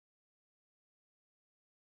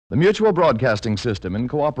The Mutual Broadcasting System, in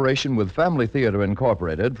cooperation with Family Theater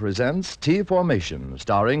Incorporated, presents T-Formation,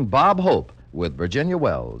 starring Bob Hope with Virginia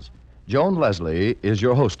Wells. Joan Leslie is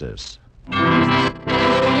your hostess.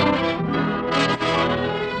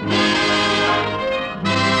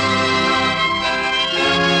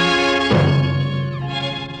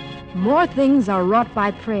 More things are wrought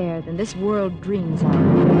by prayer than this world dreams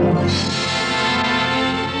of.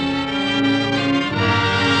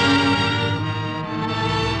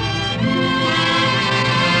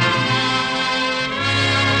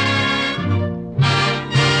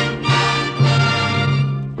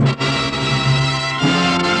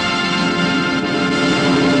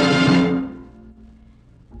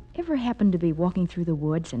 Ever happen to be walking through the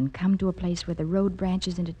woods and come to a place where the road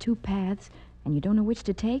branches into two paths and you don't know which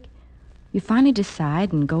to take? You finally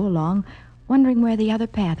decide and go along, wondering where the other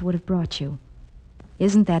path would have brought you.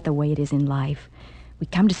 Isn't that the way it is in life? We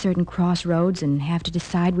come to certain crossroads and have to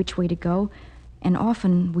decide which way to go, and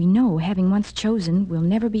often we know, having once chosen, we'll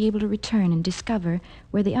never be able to return and discover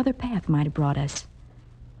where the other path might have brought us.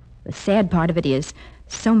 The sad part of it is,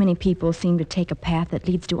 so many people seem to take a path that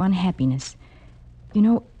leads to unhappiness. You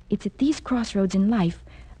know, it's at these crossroads in life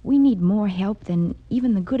we need more help than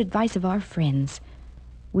even the good advice of our friends.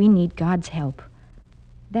 We need God's help.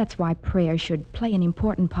 That's why prayer should play an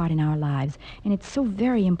important part in our lives, and it's so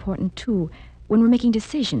very important, too, when we're making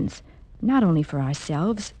decisions, not only for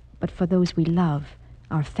ourselves, but for those we love,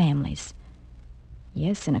 our families.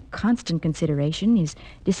 Yes, and a constant consideration is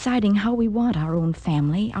deciding how we want our own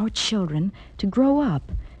family, our children, to grow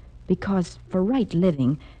up, because for right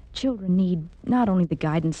living, children need not only the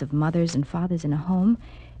guidance of mothers and fathers in a home,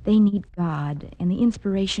 they need God and the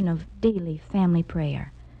inspiration of daily family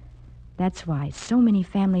prayer. That's why so many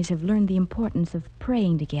families have learned the importance of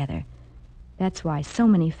praying together. That's why so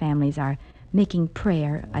many families are making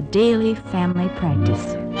prayer a daily family practice.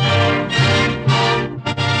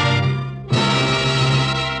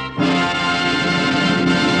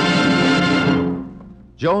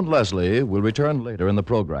 Joan Leslie will return later in the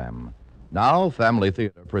program. Now, Family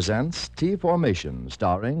Theater presents T-Formation,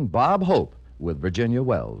 starring Bob Hope with Virginia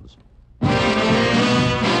Wells.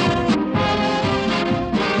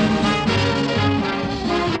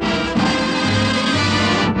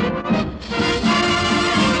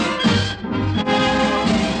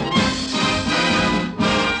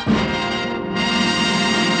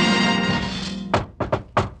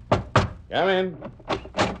 Come in.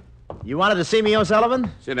 You wanted to see me, O'Sullivan?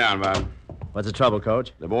 Sit down, Bob. What's the trouble,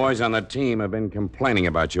 Coach? The boys on the team have been complaining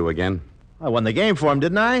about you again. I won the game for him,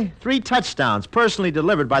 didn't I? 3 touchdowns, personally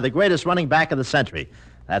delivered by the greatest running back of the century.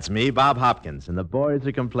 That's me, Bob Hopkins, and the boys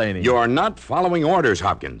are complaining. You're not following orders,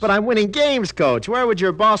 Hopkins. But I'm winning games, Coach. Where would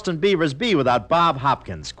your Boston Beavers be without Bob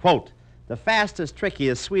Hopkins? Quote, the fastest,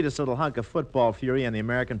 trickiest, sweetest little hunk of football fury on the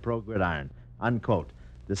American pro gridiron. Unquote.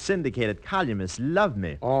 The syndicated columnists love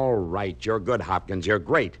me. All right, you're good, Hopkins. You're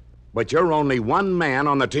great. But you're only one man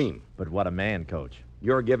on the team. But what a man, Coach.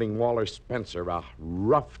 You're giving Waller Spencer a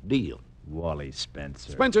rough deal. Wally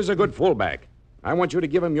Spencer. Spencer's a good fullback. I want you to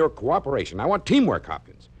give him your cooperation. I want teamwork,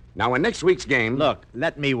 Hopkins. Now, in next week's game... Look,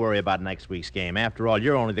 let me worry about next week's game. After all,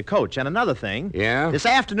 you're only the coach. And another thing... Yeah? This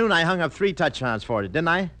afternoon, I hung up 3 touchdowns for you, didn't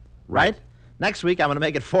I? Right? Next week, I'm going to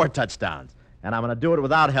make it 4 touchdowns. And I'm going to do it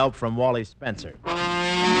without help from Wally Spencer.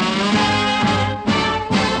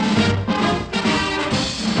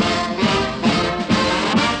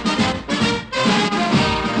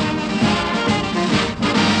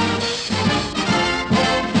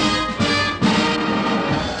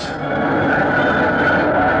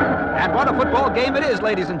 Game it is,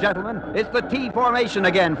 ladies and gentlemen. It's the T formation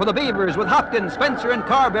again for the Beavers with Hopkins, Spencer, and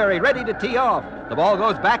Carberry ready to tee off. The ball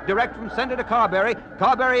goes back direct from center to Carberry.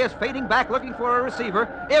 Carberry is fading back looking for a receiver.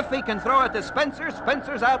 If he can throw it to Spencer,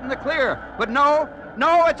 Spencer's out in the clear. But no,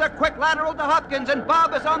 it's a quick lateral to Hopkins, and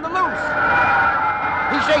Bob is on the loose.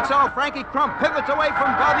 He shakes off Frankie Crump, pivots away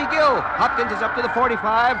from Bobby Gill. Hopkins is up to the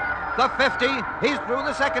 45, the 50. He's through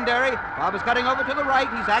the secondary. Bob is cutting over to the right.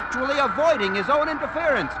 He's actually avoiding his own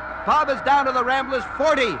interference. Bob is down to the Ramblers'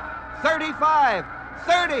 40, 35,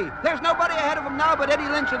 30. There's nobody ahead of him now but Eddie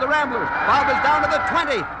Lynch of the Ramblers. Bob is down to the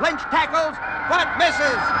 20. Lynch tackles, but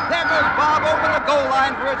misses. There goes Bob over the goal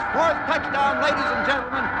line for his 4th touchdown, ladies and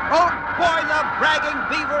gentlemen. Oh, boy, the bragging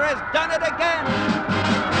Beaver has done it again.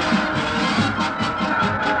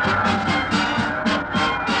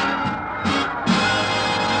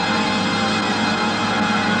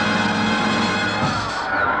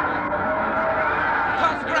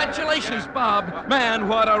 Congratulations, Bob. Bob, man,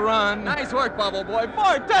 what a run. Nice work, Bubble Boy.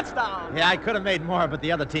 4 touchdowns. Yeah, I could have made more, but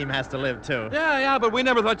the other team has to live, too. Yeah, but we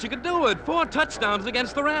never thought you could do it. 4 touchdowns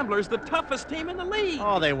against the Ramblers, the toughest team in the league.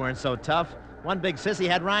 Oh, they weren't so tough. One big sissy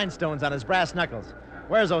had rhinestones on his brass knuckles.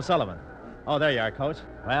 Where's O'Sullivan? Oh, there you are, Coach.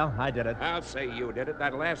 Well, I did it. I'll say you did it.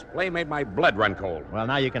 That last play made my blood run cold. Well,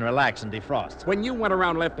 now you can relax and defrost. When you went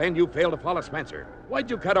around left end, you failed to follow Spencer. Why'd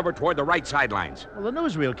you cut over toward the right sidelines? Well, the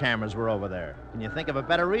newsreel cameras were over there. Can you think of a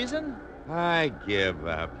better reason? I give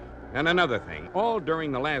up. And another thing, all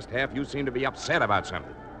during the last half, you seem to be upset about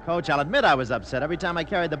something. Coach, I'll admit I was upset. Every time I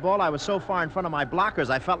carried the ball, I was so far in front of my blockers,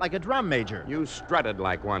 I felt like a drum major. You strutted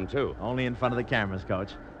like one, too. Only in front of the cameras,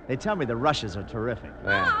 Coach. They tell me the rushes are terrific.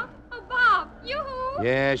 Yeah. Oh, Bob! Yoo-hoo!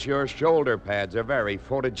 Yes, your shoulder pads are very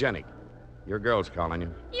photogenic. Your girl's calling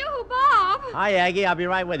you. Yoo-hoo, Bob! Hi, Aggie. I'll be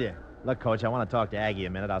right with you. Look, Coach, I want to talk to Aggie a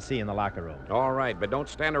minute. I'll see you in the locker room. All right, but don't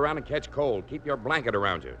stand around and catch cold. Keep your blanket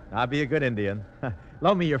around you. I'll be a good Indian.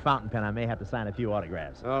 Loan me your fountain pen. I may have to sign a few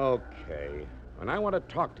autographs. Okay. And I want to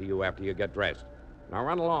talk to you after you get dressed. Now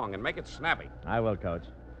run along and make it snappy. I will, Coach.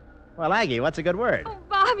 Well, Aggie, what's a good word? Oh,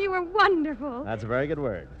 Bob, you were wonderful. That's a very good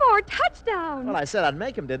word. 4 touchdowns. Well, I said I'd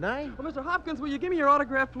make him, didn't I? Well, Mr. Hopkins, will you give me your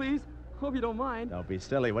autograph, please? Hope you don't mind. Don't be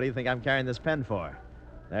silly. What do you think I'm carrying this pen for?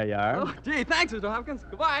 There you are. Oh, gee, thanks, Mr. Hopkins.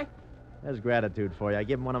 Goodbye. There's gratitude for you. I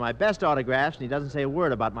give him one of my best autographs, and he doesn't say a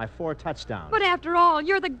word about my 4 touchdowns. But after all,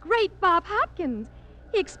 you're the great Bob Hopkins.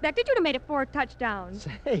 He expected you to make it 4 touchdowns.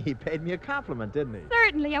 Say, he paid me a compliment, didn't he?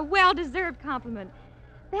 Certainly, a well-deserved compliment.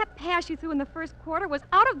 That pass you threw in the first quarter was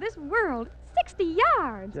out of this world. 60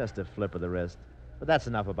 yards. Just a flip of the wrist. But that's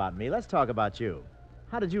enough about me. Let's talk about you.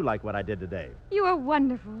 How did you like what I did today? You were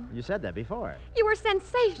wonderful. You said that before. You were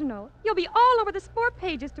sensational. You'll be all over the sport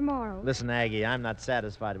pages tomorrow. Listen, Aggie, I'm not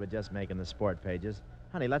satisfied with just making the sport pages.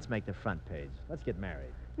 Honey, let's make the front page. Let's get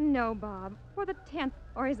married. No, Bob. For the 10th,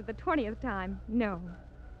 or is it the 20th time? No.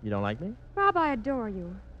 You don't like me? Bob, I adore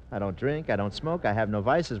you. I don't drink, I don't smoke, I have no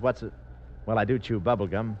vices. Well, I do chew bubble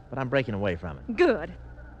gum, but I'm breaking away from it. Good.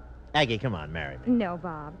 Aggie, come on, marry me. No,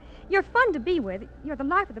 Bob. You're fun to be with. You're the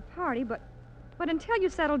life of the party, but until you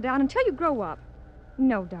settle down, until you grow up.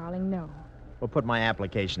 No, darling, no. Well, put my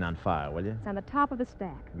application on file, will you? It's on the top of the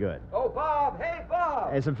stack. Good. Oh, Bob! Hey,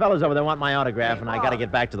 Bob! Hey, some fellas over there want my autograph, Hey, and I Bob. got to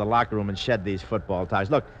get back to the locker room and shed these football ties.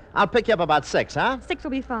 Look, I'll pick you up about 6, huh? 6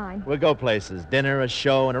 will be fine. We'll go places. Dinner, a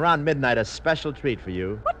show, and around midnight, a special treat for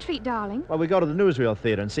you. What treat, darling? Well, we go to the newsreel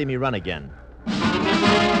theater and see me run again.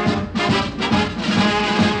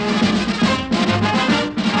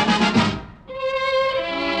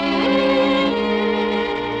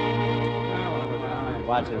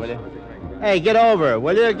 Watch it, will you? Hey, get over,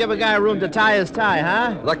 will you? Give a guy room to tie his tie,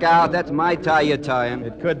 huh? Look out, that's my tie you're tying.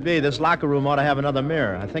 It could be. This locker room ought to have another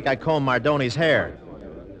mirror. I think I combed Mardoni's hair.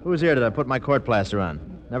 Who's here did I put my court plaster on?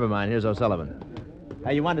 Never mind, here's O'Sullivan.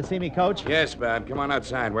 Hey, you wanted to see me, Coach? Yes, Bob. Come on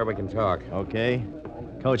outside where we can talk. Okay.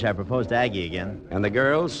 Coach, I proposed to Aggie again. And the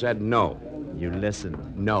girls said no. You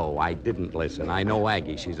listened. No, I didn't listen. I know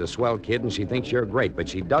Aggie. She's a swell kid, and she thinks you're great, but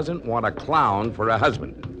she doesn't want a clown for a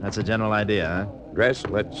husband. That's a general idea, huh? Dress,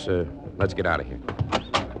 let's get out of here.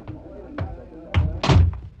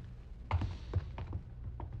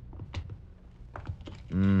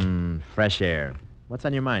 Fresh air. What's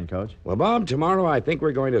on your mind, Coach? Well, Bob, tomorrow I think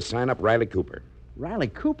we're going to sign up Riley Cooper. Riley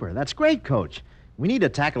Cooper. That's great, Coach. We need a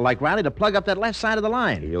tackle like Riley to plug up that left side of the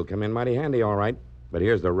line. He'll come in mighty handy, all right. But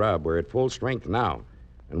here's the rub. We're at full strength now,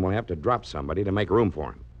 and we'll have to drop somebody to make room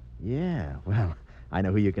for him. Yeah, well, I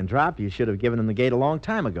know who you can drop. You should have given him the gate a long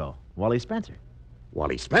time ago. Wally Spencer.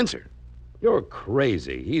 Wally Spencer? You're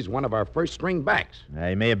crazy. He's one of our first-string backs.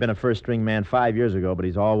 He may have been a first-string man 5 years ago, but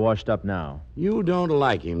he's all washed up now. You don't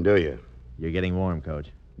like him, do you? You're getting warm, Coach.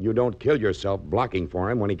 You don't kill yourself blocking for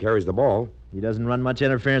him when he carries the ball. He doesn't run much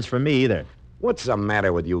interference for me either. What's the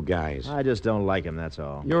matter with you guys? I just don't like him, that's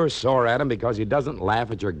all. You're sore at him because he doesn't laugh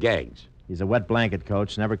at your gags. He's a wet blanket,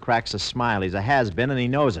 Coach. Never cracks a smile. He's a has-been, and he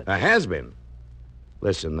knows it. A has-been?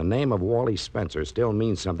 Listen, the name of Wally Spencer still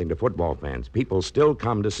means something to football fans. People still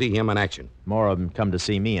come to see him in action. More of them come to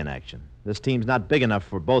see me in action. This team's not big enough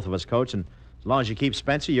for both of us, Coach, and as long as you keep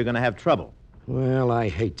Spencer, you're going to have trouble. Well, I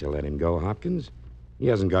hate to let him go, Hopkins. He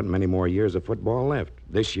hasn't got many more years of football left.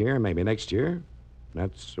 This year, maybe next year.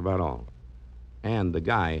 That's about all. And the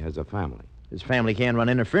guy has a family. His family can't run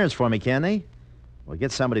interference for me, can they? Well,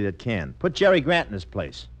 get somebody that can. Put Jerry Grant in his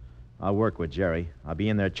place. I'll work with Jerry. I'll be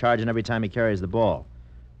in there charging every time he carries the ball.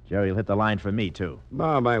 Jerry'll hit the line for me, too.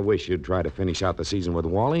 Bob, I wish you'd try to finish out the season with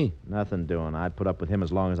Wally. Nothing doing. I'd put up with him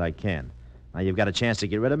as long as I can. Now, you've got a chance to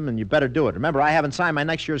get rid of him, and you better do it. Remember, I haven't signed my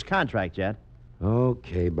next year's contract yet.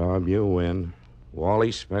 Okay, Bob, you win.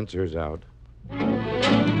 Wally Spencer's out.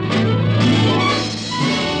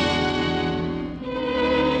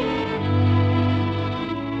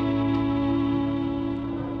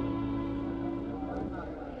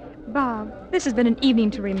 Bob, this has been an evening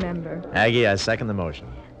to remember. Aggie, I second the motion.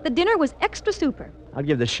 The dinner was extra super. I'll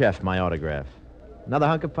give the chef my autograph. Another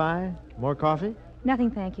hunk of pie? More coffee? Nothing,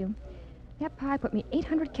 thank you. That pie put me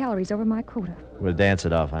 800 calories over my quota. We'll dance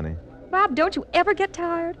it off, honey. Bob, don't you ever get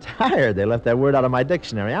tired? Tired? They left that word out of my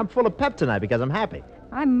dictionary. I'm full of pep tonight because I'm happy.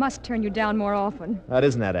 I must turn you down more often. That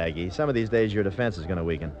isn't that, Aggie. Some of these days your defense is going to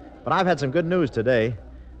weaken. But I've had some good news today.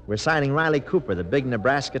 We're signing Riley Cooper, the big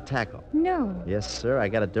Nebraska tackle. No. Yes, sir. I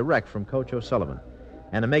got it direct from Coach O'Sullivan.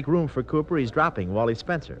 And to make room for Cooper, he's dropping Wally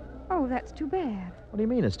Spencer. Oh, that's too bad. What do you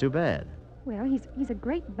mean it's too bad? Well, he's a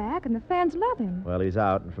great back, and the fans love him. Well, he's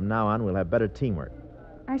out, and from now on we'll have better teamwork.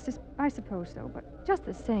 I suppose so, but just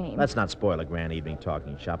the same. Let's not spoil a grand evening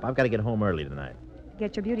talking shop. I've got to get home early tonight.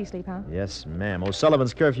 Get your beauty sleep, huh? Yes, ma'am.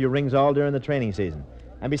 O'Sullivan's curfew rings all during the training season.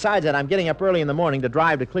 And besides that, I'm getting up early in the morning to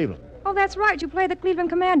drive to Cleveland. Oh, that's right. You play the Cleveland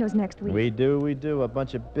Commandos next week. We do. A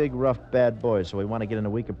bunch of big, rough, bad boys, so we want to get in a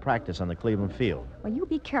week of practice on the Cleveland field. Well, you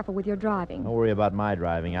be careful with your driving. Don't worry about my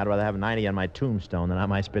driving. I'd rather have 90 on my tombstone than on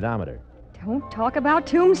my speedometer. Don't talk about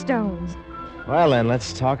tombstones. Well, then,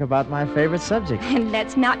 let's talk about my favorite subject. And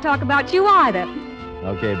let's not talk about you either.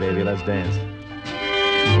 Okay, baby, let's dance.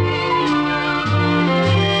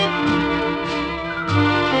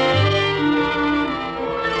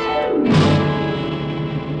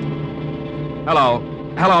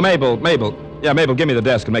 Hello, Mabel. Yeah, Mabel, give me the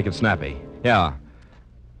desk and make it snappy. Yeah.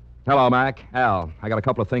 Hello, Mac. Al, I got a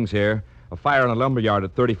couple of things here. A fire in a lumber yard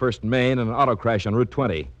at 31st and Main and an auto crash on Route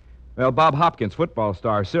 20. Well, Bob Hopkins, football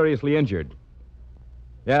star, seriously injured.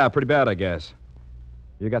 Yeah, pretty bad, I guess.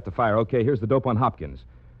 You got the fire. Okay, here's the dope on Hopkins.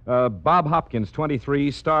 Bob Hopkins,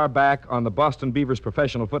 23, star back on the Boston Beavers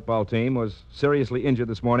professional football team, was seriously injured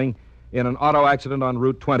this morning in an auto accident on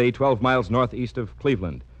Route 20, 12 miles northeast of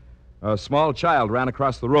Cleveland. A small child ran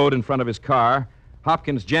across the road in front of his car.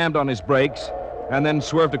 Hopkins jammed on his brakes and then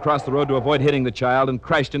swerved across the road to avoid hitting the child and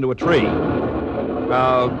crashed into a tree.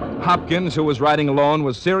 Hopkins, who was riding alone,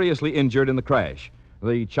 was seriously injured in the crash.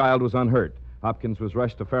 The child was unhurt. Hopkins was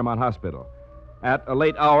rushed to Fairmount Hospital. At a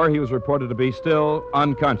late hour, he was reported to be still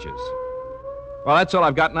unconscious. Well, that's all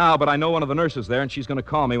I've got now, but I know one of the nurses there, and she's going to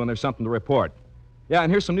call me when there's something to report. Yeah,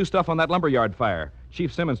 and here's some new stuff on that lumberyard fire.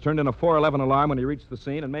 Chief Simmons turned in a 411 alarm when he reached the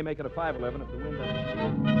scene and may make it a 511 if the wind doesn't...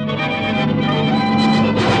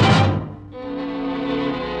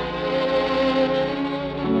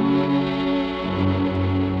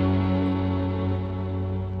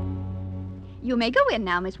 You may go in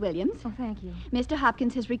now, Miss Williams. Oh, thank you. Mr.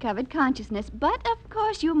 Hopkins has recovered consciousness, but of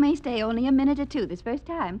course you may stay only a minute or two this first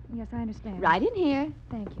time. Yes, I understand. Right in here.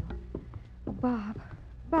 Thank you. Oh,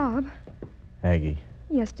 Bob. Aggie.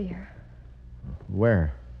 Yes, dear.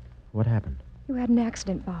 Where? What happened? You had an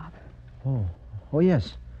accident, Bob. Oh,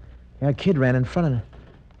 yes. Yeah, a kid ran in front of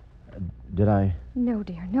it. Did I? No,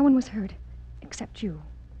 dear. No one was hurt, except you.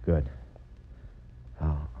 Good.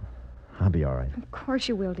 I'll be all right. Of course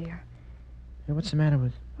you will, dear. Hey, what's the matter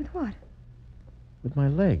with... With what? With my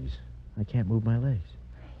legs? I can't move my legs.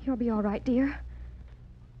 You'll be all right, dear.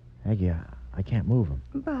 Aggie, I can't move them.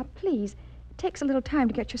 Bob, please. It takes a little time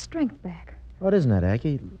to get your strength back. What isn't that,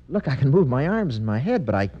 Aggie? Look, I can move my arms and my head,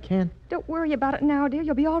 but I can't... Don't worry about it now, dear.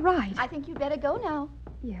 You'll be all right. I think you'd better go now.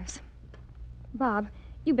 Yes. Bob,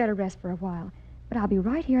 you better rest for a while. But I'll be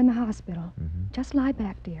right here in the hospital. Mm-hmm. Just lie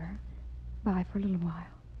back, dear. Bye for a little while.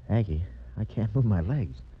 Aggie, I can't move my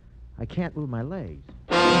legs. I can't move my legs.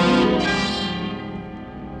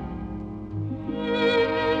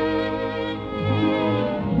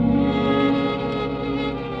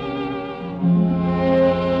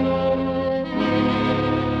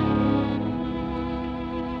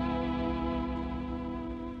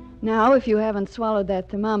 Now, if you haven't swallowed that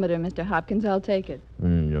thermometer, Mr. Hopkins, I'll take it.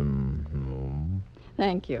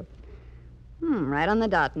 Thank you. Right on the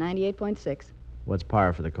dot, 98.6. What's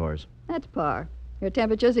par for the course? That's par. Your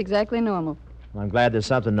temperature's exactly normal. Well, I'm glad there's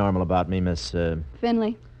something normal about me, Miss...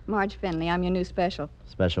 Finley. Marge Finley. I'm your new special.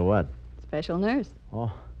 Special what? Special nurse.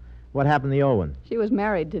 Oh, what happened to the old one? She was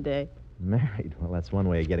married today. Married? Well, that's one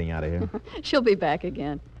way of getting out of here. She'll be back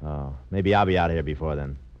again. Oh, maybe I'll be out of here before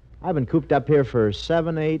then. I've been cooped up here for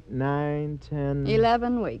 7, 8, 9, 10...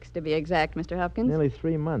 11 weeks, to be exact, Mr. Hopkins. Nearly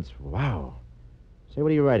 3 months. Wow. Say,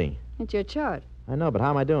 what are you writing? It's your chart. I know, but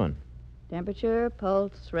how am I doing? Temperature,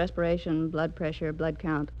 pulse, respiration, blood pressure, blood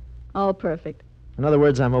count. All perfect. In other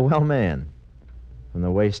words, I'm a well man. From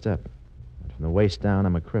the waist up. But from the waist down,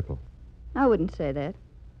 I'm a cripple. I wouldn't say that.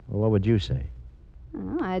 Well, what would you say?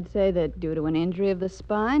 Oh, I'd say that due to an injury of the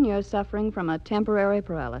spine, you're suffering from a temporary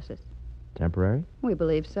paralysis. Temporary? We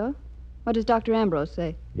believe so. What does Dr. Ambrose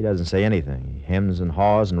say? He doesn't say anything. He hems and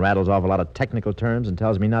haws and rattles off a lot of technical terms and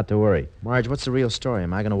tells me not to worry. Marge, what's the real story?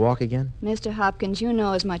 Am I going to walk again? Mr. Hopkins, you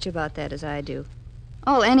know as much about that as I do.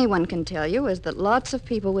 All anyone can tell you is that lots of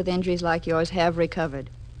people with injuries like yours have recovered.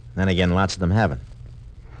 Then again, lots of them haven't.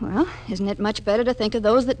 Well, isn't it much better to think of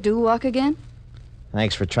those that do walk again?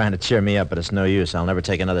 Thanks for trying to cheer me up, but it's no use. I'll never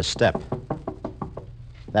take another step.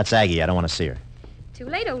 That's Aggie. I don't want to see her. Too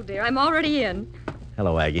late, old dear. I'm already in.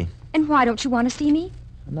 Hello, Aggie. And why don't you want to see me?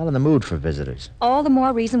 I'm not in the mood for visitors. All the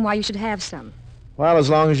more reason why you should have some. Well, as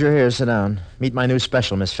long as you're here, sit down. Meet my new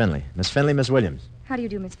special, Miss Finley. Miss Finley, Miss Williams. How do you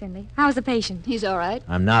do, Miss Finley? How's the patient? He's all right.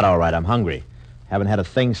 I'm not all right. I'm hungry. Haven't had a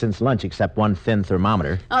thing since lunch except one thin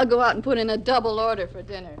thermometer. I'll go out and put in a double order for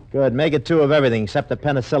dinner. Good. Make it 2 of everything except the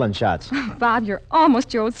penicillin shots. Bob, you're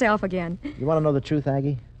almost your old self again. You want to know the truth,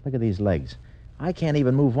 Aggie? Look at these legs. I can't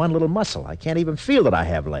even move one little muscle. I can't even feel that I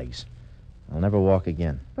have legs. I'll never walk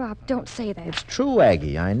again. Bob, don't say that. It's true,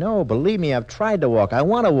 Aggie. I know. Believe me, I've tried to walk. I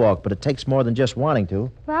want to walk, but it takes more than just wanting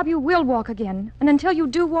to. Bob, you will walk again. And until you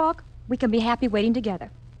do walk, we can be happy waiting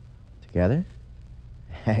together. Together?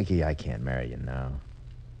 Aggie, I can't marry you now.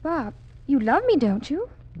 Bob, you love me, don't you?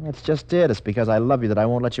 That's just it. It's because I love you that I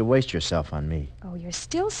won't let you waste yourself on me. Oh, you're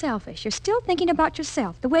still selfish. You're still thinking about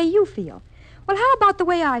yourself, the way you feel. Well, how about the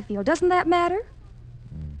way I feel? Doesn't that matter?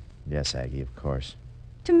 Yes, Aggie, of course.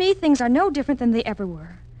 To me, things are no different than they ever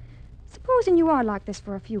were. Supposing you are like this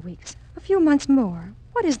for a few weeks, a few months more,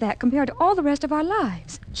 what is that compared to all the rest of our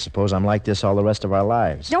lives? Suppose I'm like this all the rest of our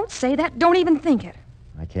lives. Don't say that. Don't even think it.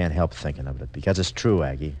 I can't help thinking of it because it's true,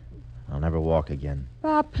 Aggie. I'll never walk again.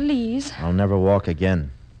 Bob, please. I'll never walk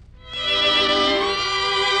again.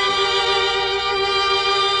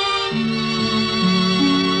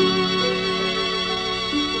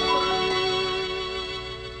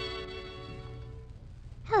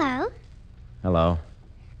 Hello. Hello.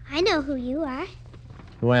 I know who you are.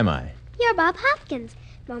 Who am I? You're Bob Hopkins.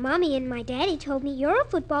 My mommy and my daddy told me you're a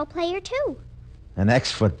football player, too. An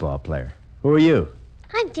ex-football player. Who are you?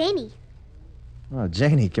 I'm Janie. Oh,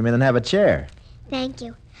 Janie, come in and have a chair. Thank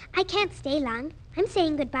you. I can't stay long. I'm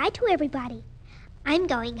saying goodbye to everybody. I'm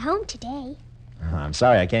going home today. I'm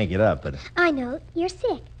sorry I can't get up, but... I know. You're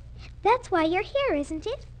sick. That's why you're here, isn't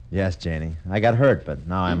it? Yes, Janie. I got hurt, but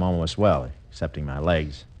now I'm almost well, excepting my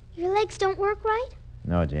legs. Your legs don't work right?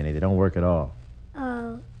 No, Janie, they don't work at all.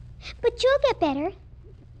 Oh. But you'll get better.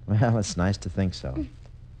 Well, it's nice to think so.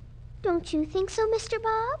 Don't you think so, Mr.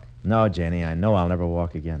 Bob? No, Janie, I know I'll never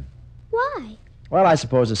walk again. Why? Well, I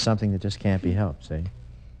suppose it's something that just can't be helped, see?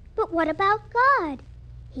 But what about God?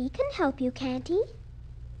 He can help you, can't he?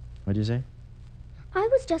 What'd you say? I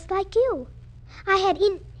was just like you. I had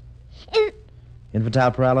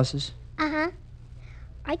Infantile paralysis? Uh-huh.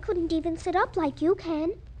 I couldn't even sit up like you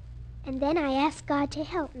can. And then I asked God to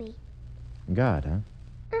help me. God,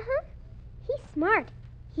 huh? Uh-huh. He's smart.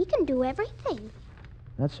 He can do everything.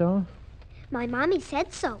 That's so? My mommy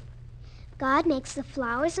said so. God makes the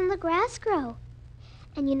flowers and the grass grow.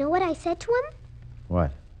 And you know what I said to him?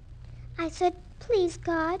 What? I said, please,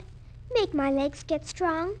 God, make my legs get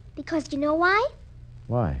strong. Because you know why?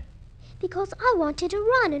 Why? Because I wanted to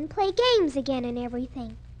run and play games again and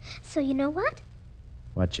everything. So you know what?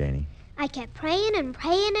 What, Janie? I kept praying and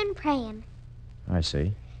praying and praying. I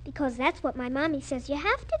see. Because that's what my mommy says you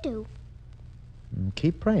have to do.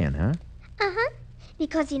 Keep praying, huh? Uh-huh.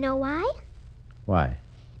 Because you know why? Why?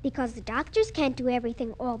 Because the doctors can't do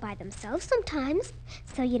everything all by themselves sometimes.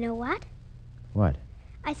 So you know what? What?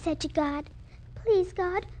 I said to God, please,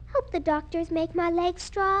 God, help the doctors make my legs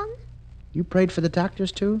strong. You prayed for the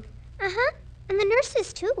doctors, too? Uh-huh. And the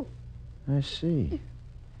nurses, too. I see.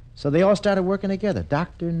 So they all started working together,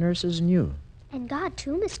 doctor, nurses, and you. And God,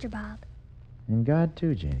 too, Mr. Bob. And God,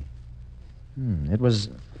 too, Janie. It was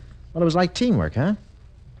like teamwork, huh?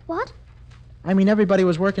 What? I mean, everybody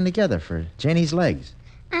was working together for Janie's legs.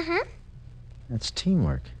 Uh-huh. That's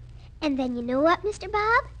teamwork. And then you know what, Mr.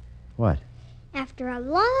 Bob? What? After a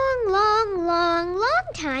long, long, long, long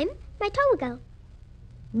time, my toe wiggled.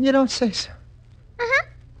 You don't say so. Uh-huh.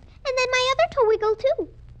 And then my other toe wiggled, too.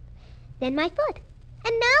 Then my foot.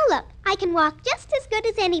 And now look, I can walk just as good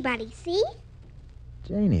as anybody, see?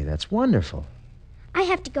 Janie, that's wonderful. I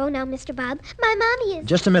have to go now, Mr. Bob. My mommy is...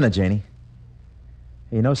 Just a minute, Janie.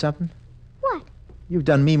 Hey, you know something? What? You've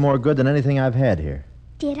done me more good than anything I've had here.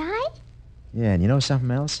 Did I? Yeah, and you know something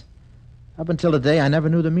else? Up until today, I never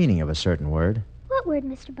knew the meaning of a certain word. What word,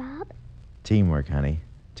 Mr. Bob? Teamwork, honey.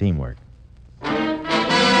 Teamwork.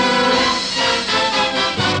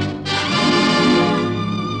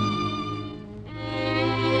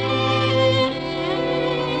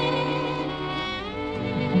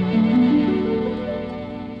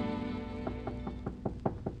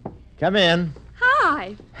 Come in.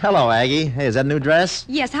 Hi. Hello, Aggie. Hey, is that a new dress?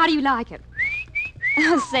 Yes, how do you like it?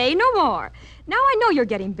 Say no more. Now I know you're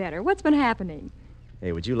getting better. What's been happening?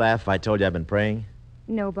 Hey, would you laugh if I told you I've been praying?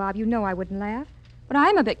 No, Bob, you know I wouldn't laugh. But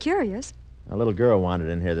I'm a bit curious. A little girl wandered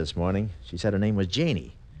in here this morning. She said her name was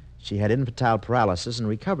Janie. She had infantile paralysis and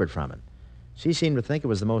recovered from it. She seemed to think it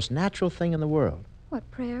was the most natural thing in the world. What,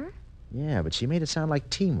 prayer? Yeah, but she made it sound like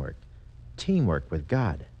teamwork. Teamwork with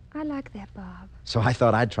God. I like that, Bob. So I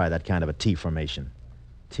thought I'd try that kind of a T formation.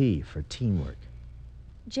 T for teamwork.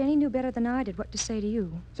 Jenny knew better than I did what to say to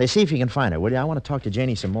you. Say, see if you can find her, will you? I want to talk to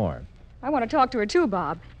Janie some more. I want to talk to her, too,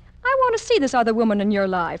 Bob. I want to see this other woman in your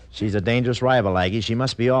life. She's a dangerous rival, Aggie. She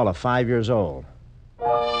must be all of 5 years old.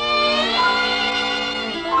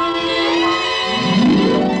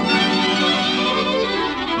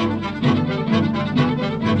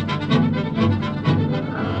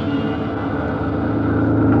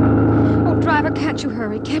 Can't you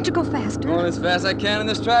hurry? Can't you go faster? Going as fast as I can in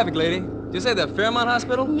this traffic, lady. Did you say the Fairmont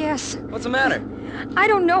Hospital? Yes. What's the matter? I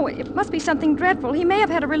don't know. It must be something dreadful. He may have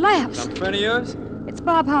had a relapse. Some friend of yours? It's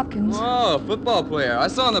Bob Hopkins. Oh, football player. I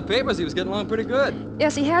saw in the papers he was getting along pretty good.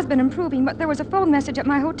 Yes, he has been improving, but there was a phone message at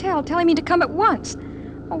my hotel telling me to come at once.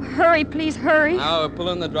 Oh, hurry, please, hurry. Now, we're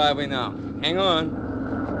pulling in the driveway now. Hang on.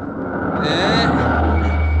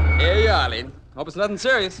 There. Here you are, lady. Hope it's nothing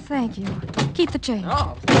serious. Thank you. Keep the change.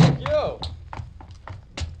 Oh, thank you.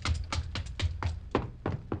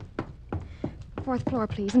 4th floor,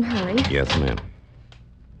 please, and hurry. Yes, ma'am.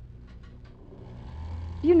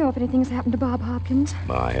 Do you know if anything's happened to Bob Hopkins?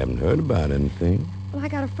 I haven't heard about anything. Well, I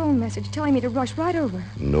got a phone message telling me to rush right over.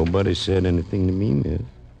 Nobody said anything to me, miss.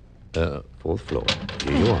 4th floor.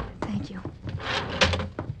 Here you are. Thank you.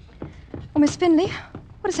 Oh, Miss Finley,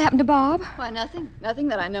 what has happened to Bob? Why, nothing. Nothing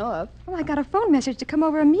that I know of. Well, I got a phone message to come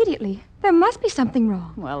over immediately. There must be something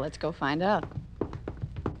wrong. Well, let's go find out.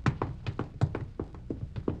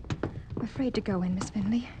 I'm afraid to go in, Miss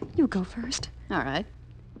Finley. You go first. All right.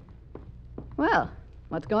 Well,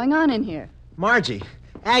 what's going on in here? Margie,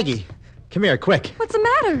 Aggie, come here, quick. What's the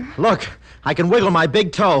matter? Look, I can wiggle my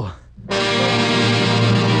big toe.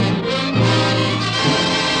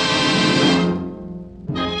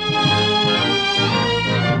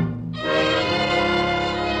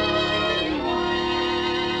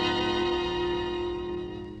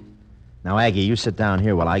 Now, Aggie, you sit down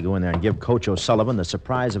here while I go in there and give Coach O'Sullivan the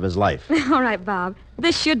surprise of his life. All right, Bob.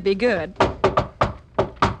 This should be good.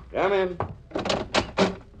 Come in.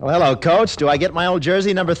 Well, hello, Coach. Do I get my old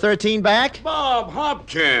jersey number 13 back? Bob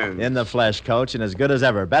Hopkins. In the flesh, Coach, and as good as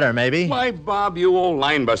ever. Better, maybe. Why, Bob, you old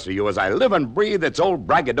linebuster, you. As I live and breathe, it's old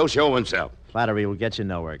braggadocio himself. Flattery will get you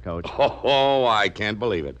nowhere, Coach. Oh, I can't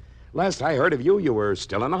believe it. Last I heard of you, you were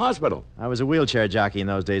still in the hospital. I was a wheelchair jockey in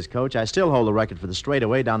those days, Coach. I still hold the record for the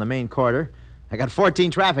straightaway down the main corridor. I got 14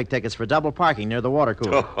 traffic tickets for double parking near the water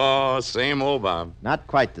cooler. Oh, same old Bob. Not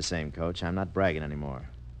quite the same, Coach. I'm not bragging anymore.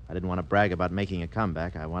 I didn't want to brag about making a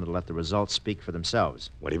comeback. I wanted to let the results speak for themselves.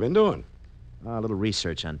 What have you been doing? A little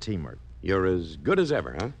research on teamwork. You're as good as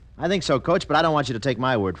ever, huh? I think so, Coach, but I don't want you to take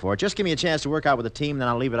my word for it. Just give me a chance to work out with the team, then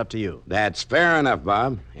I'll leave it up to you. That's fair enough,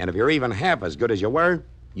 Bob. And if you're even half as good as you were,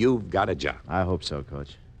 you've got a job. I hope so,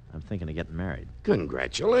 Coach. I'm thinking of getting married.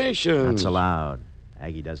 Congratulations. Not so loud.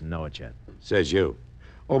 Aggie doesn't know it yet. Says you.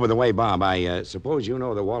 Oh, by the way, Bob, I suppose you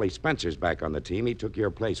know that Wally Spencer's back on the team. He took your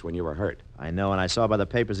place when you were hurt. I know, and I saw by the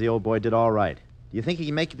papers the old boy did all right. Do you think he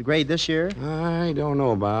can make the grade this year? I don't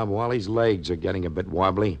know, Bob. Wally's legs are getting a bit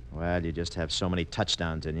wobbly. Well, you just have so many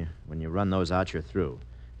touchdowns in you. When you run those out, you're through.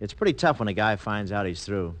 It's pretty tough when a guy finds out he's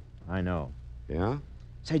through. I know. Yeah?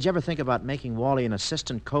 Say, did you ever think about making Wally an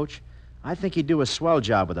assistant coach? I think he'd do a swell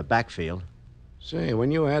job with the backfield. Say, when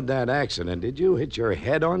you had that accident, did you hit your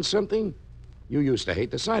head on something? You used to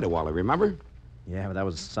hate the sight of Wally, remember? Yeah, but that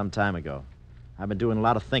was some time ago. I've been doing a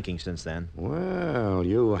lot of thinking since then. Well,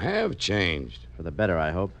 you have changed. For the better,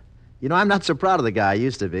 I hope. You know, I'm not so proud of the guy I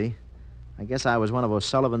used to be. I guess I was one of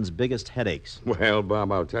O'Sullivan's biggest headaches. Well,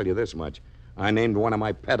 Bob, I'll tell you this much. I named one of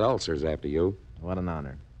my pet ulcers after you. What an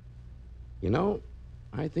honor. You know,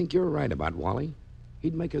 I think you're right about Wally.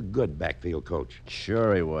 He'd make a good backfield coach.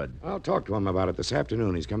 Sure he would. I'll talk to him about it this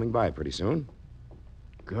afternoon. He's coming by pretty soon.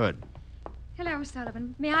 Good. Hello,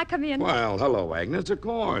 Sullivan. May I come in? Well, hello, Agnes. Of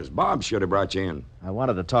course. Bob should have brought you in. I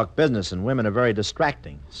wanted to talk business, and women are very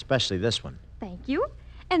distracting, especially this one. Thank you.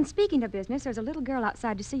 And speaking of business, there's a little girl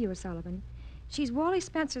outside to see you, Sullivan. She's Wally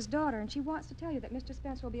Spencer's daughter, and she wants to tell you that Mr.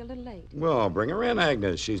 Spencer will be a little late. Well, bring her in,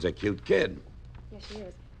 Agnes. She's a cute kid. Yes, she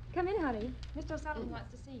is. Come in, honey. Mr. O'Sullivan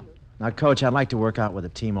wants to see you. Now, Coach, I'd like to work out with the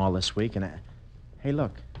team all this week, and Hey,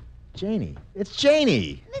 look. Janie. It's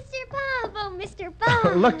Janie. Mr. Bob. Oh, Mr.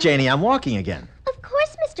 Bob. Look, Janie, I'm walking again. Of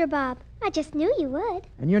course, Mr. Mr. Bob. I just knew you would.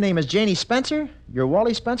 And your name is Janie Spencer? You're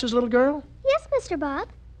Wally Spencer's little girl? Yes, Mr. Bob.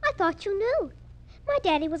 I thought you knew. My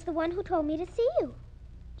daddy was the one who told me to see you.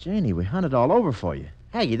 Janie, we hunted all over for you.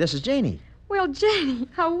 Aggie, this is Janie. Well, Janie,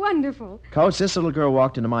 how wonderful. Coach, this little girl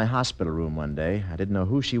walked into my hospital room one day. I didn't know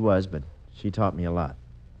who she was, but she taught me a lot.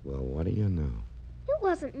 Well, what do you know? It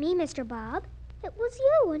wasn't me, Mr. Bob. It was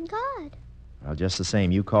you and God. Well, just the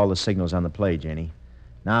same, you called the signals on the play, Janie.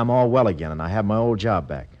 Now I'm all well again, and I have my old job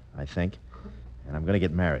back, I think. And I'm going to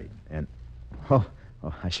get married. And, oh,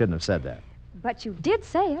 I shouldn't have said that. But you did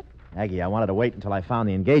say it. Aggie, I wanted to wait until I found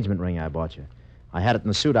the engagement ring I bought you. I had it in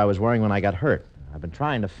the suit I was wearing when I got hurt. I've been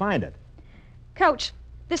trying to find it. Coach,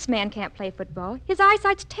 this man can't play football. His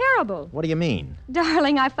eyesight's terrible. What do you mean?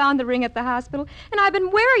 Darling, I found the ring at the hospital, and I've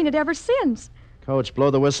been wearing it ever since. Coach,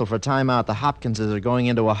 blow the whistle for timeout. The Hopkinses are going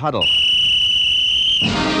into a huddle.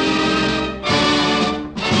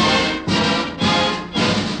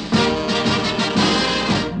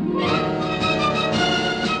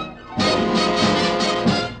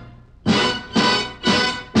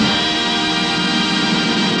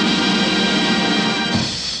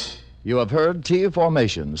 You have heard T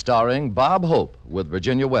Formation, starring Bob Hope with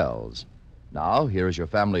Virginia Wells. Now, here is your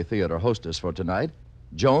family theater hostess for tonight,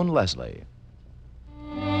 Joan Leslie.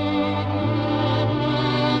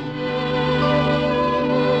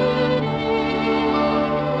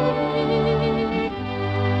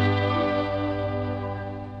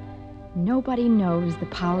 Nobody knows the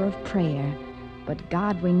power of prayer, but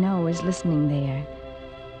God we know is listening there.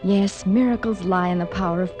 Yes, miracles lie in the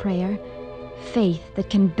power of prayer. Faith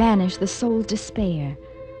that can banish the soul's despair.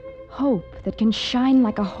 Hope that can shine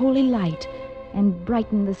like a holy light and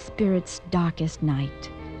brighten the spirit's darkest night.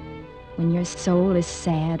 When your soul is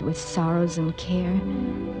sad with sorrows and care,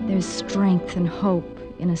 there's strength and hope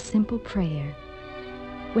in a simple prayer.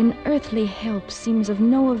 When earthly help seems of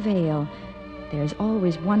no avail, there's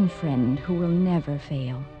always one friend who will never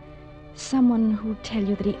fail. Someone who'll tell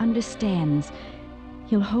you that he understands.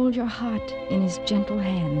 He'll hold your heart in his gentle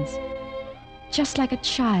hands. Just like a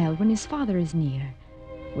child when his father is near.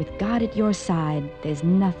 With God at your side, there's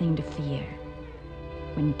nothing to fear.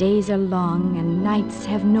 When days are long and nights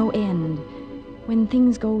have no end, when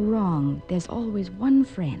things go wrong, there's always one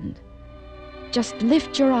friend. Just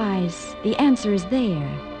lift your eyes, the answer is there,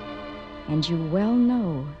 and you well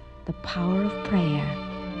know the power of prayer.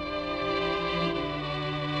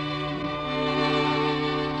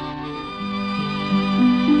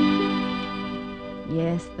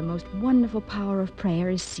 Yes, the most wonderful power of prayer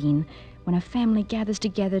is seen when a family gathers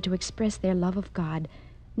together to express their love of God,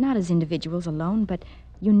 not as individuals alone, but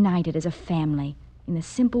united as a family in the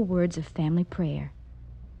simple words of family prayer.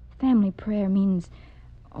 Family prayer means,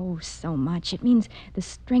 oh, so much. It means the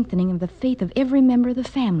strengthening of the faith of every member of the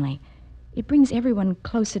family. It brings everyone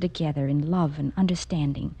closer together in love and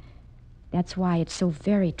understanding. That's why it's so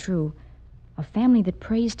very true. A family that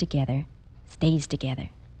prays together stays together.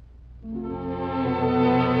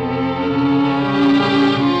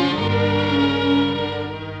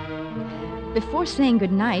 Before saying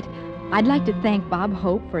goodnight, I'd like to thank Bob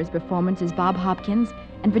Hope for his performance as Bob Hopkins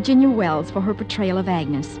and Virginia Wells for her portrayal of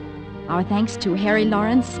Agnes. Our thanks to Harry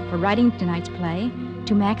Lawrence for writing tonight's play,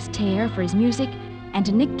 to Max Tear for his music, and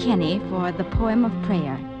to Nick Kenny for the poem of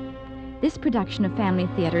prayer. This production of Family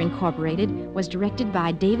Theater Incorporated was directed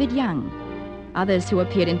by David Young. Others who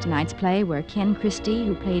appeared in tonight's play were Ken Christie,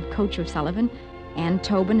 who played Coach O'Sullivan, Ann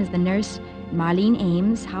Tobin as the nurse, Marlene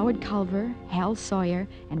Ames, Howard Culver, Hal Sawyer,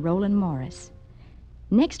 and Roland Morris.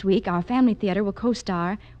 Next week, our Family Theater will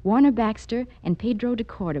co-star Warner Baxter and Pedro de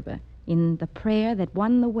Cordoba in The Prayer That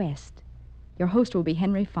Won the West. Your host will be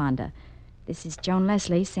Henry Fonda. This is Joan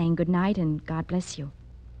Leslie saying good night and God bless you.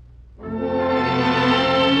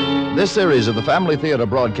 This series of the Family Theater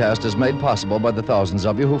broadcast is made possible by the thousands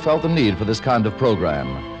of you who felt the need for this kind of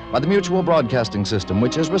program, by the Mutual Broadcasting System,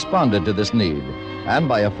 which has responded to this need, and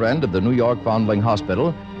by a friend of the New York Foundling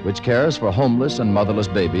Hospital, which cares for homeless and motherless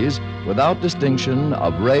babies without distinction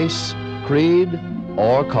of race, creed,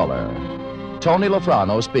 or color. Tony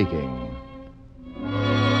Lafrano speaking.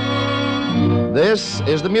 This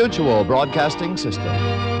is the Mutual Broadcasting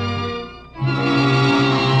System.